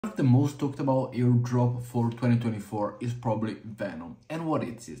One of the most talked about airdrop for 2024 is probably Venom. And what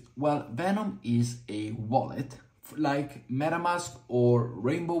is it? Well, Venom is a wallet like MetaMask or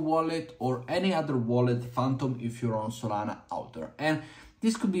Rainbow Wallet or any other wallet, Phantom if you're on Solana out there. And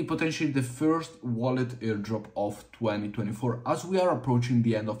this could be potentially the first wallet airdrop of 2024 as we are approaching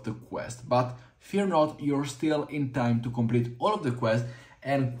the end of the quest. But fear not, you're still in time to complete all of the quests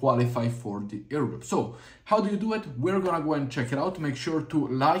and qualify for the airdrop. So how do you do it? We're gonna go and check it out. Make sure to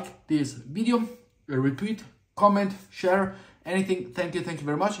like this video, retweet, comment, share, anything. Thank you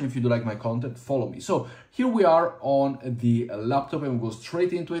very much. And if you do like my content, follow me. So here we are on the laptop and we go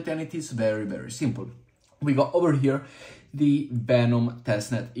straight into it, and it is very simple. We got over here the Venom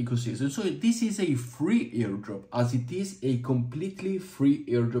testnet ecosystem. So this is a free airdrop, as it is a completely free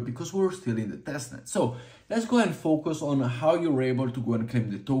airdrop because we're still in the testnet. So let's go and focus on how you're able to go and claim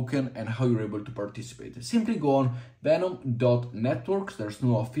the token and how you're able to participate. Simply go on venom.networks. There's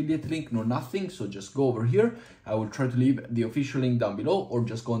no affiliate link, no nothing. So just go over here. I will try to leave the official link down below, or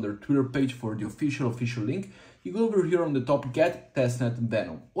just go on their Twitter page for the official link. You go over here on the top, get testnet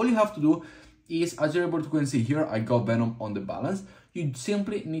Venom. All you have to do is, as you're able to go and see here, I got Venom on the balance. You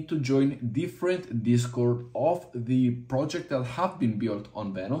simply need to join different Discord of the project that have been built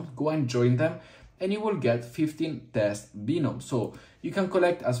on Venom. Go and join them and you will get 15 test Venom. So you can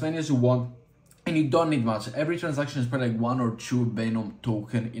collect as many as you want and you don't need much. Every transaction is probably like 1 or 2 Venom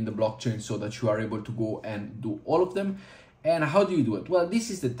token in the blockchain so that you are able to go and do all of them. And how do you do it? Well, this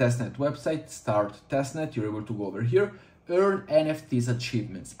is the testnet website, start testnet. You're able to go over here, earn NFTs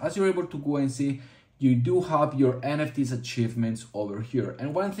achievements. As you're able to go and see, you do have your NFTs achievements over here.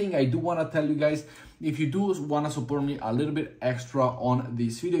 And one thing I do want to tell you guys, if you do want to support me a little bit extra on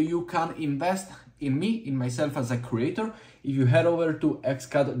this video, you can invest in me, in myself as a creator. If you head over to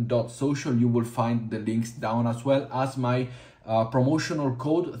xcad.social, you will find the links down, as well as my promotional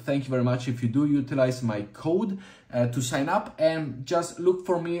code. Thank you very much if you do utilize my code to sign up, and just look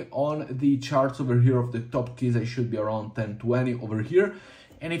for me on the charts over here of the top keys. I should be around 1020 over here.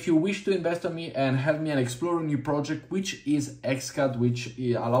 And if you wish to invest on me and help me and explore a new project, which is XCAD, which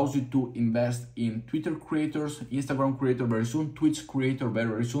allows you to invest in Twitter creators, Instagram creator very soon, Twitch creator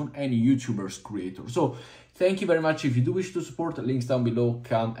very soon, and YouTubers creator. So thank you very much. If you do wish to support, links down below,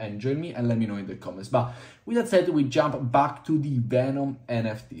 come and join me and let me know in the comments. But with that said, we jump back to the Venom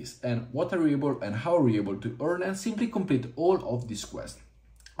NFTs and what are you able and how are you able to earn and simply complete all of these quests.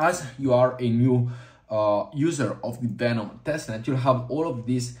 As you are a new user of the Venom testnet, you'll have all of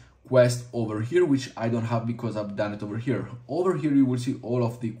these quests over here, which I don't have because I've done it over here. Over here, you will see all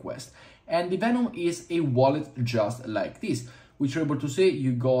of the quests. And the Venom is a wallet just like this, which you're able to see.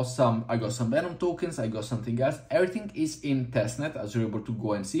 I got some Venom tokens, I got something else. Everything is in testnet, as you're able to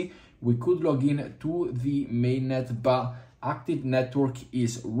go and see. We could log in to the mainnet, but active network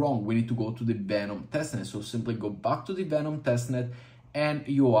is wrong. We need to go to the Venom testnet. So simply go back to the Venom testnet and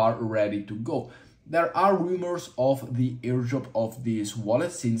you are ready to go. There are rumors of the airdrop of this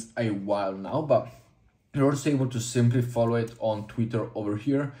wallet since a while now, but you're also able to simply follow it on Twitter over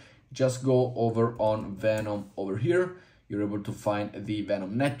here. Just go over on Venom over here. You're able to find the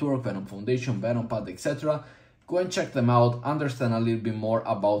Venom network, Venom Foundation, Venom Pad, etc. Go and check them out, understand a little bit more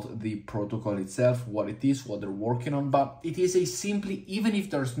about the protocol itself, what it is, what they're working on. But it is a simply, even if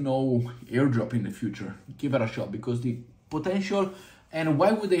there's no airdrop in the future, give it a shot, because the potential. And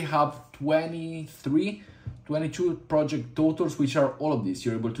why would they have 22 project totals, which are all of these?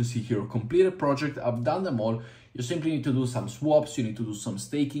 You're able to see here, completed project. I've done them all. You simply need to do some swaps. You need to do some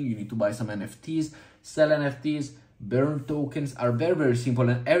staking. You need to buy some NFTs, sell NFTs, burn tokens. Are very simple,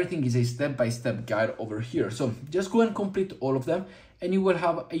 and everything is a step-by-step guide over here. So just go and complete all of them and you will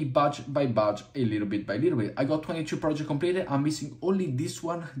have a batch by batch, a little bit by little bit. I got 22 projects completed. I'm missing only this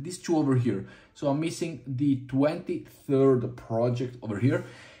one, these 2 over here. So I'm missing the 23rd project over here.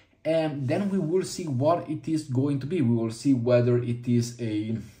 And then we will see what it is going to be. We will see whether it is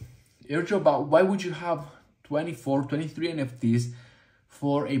a airdrop. But why would you have 24, 23 NFTs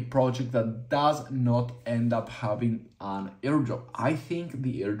for a project that does not end up having an airdrop? I think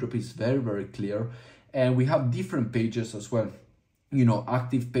the airdrop is very clear, and we have different pages as well. You know,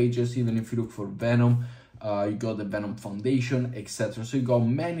 active pages. Even if you look for Venom, you got the Venom Foundation, etc. So you got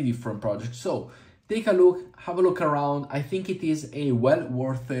many different projects. So take a look, have a look around. I think it is a well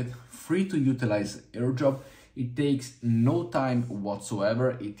worth it, free to utilize airdrop. It takes no time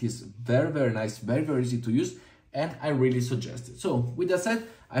whatsoever. It is very nice, very easy to use, and I really suggest it. So with that said,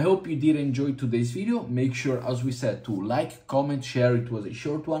 I hope you did enjoy today's video. Make sure, as we said, to like, comment, share. It was a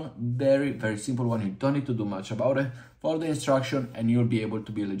short one, very simple one. You don't need to do much about it. Follow the instruction and you'll be able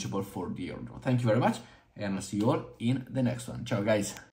to be eligible for the airdrop. Thank you very much, and I'll see you all in the next one. Ciao guys.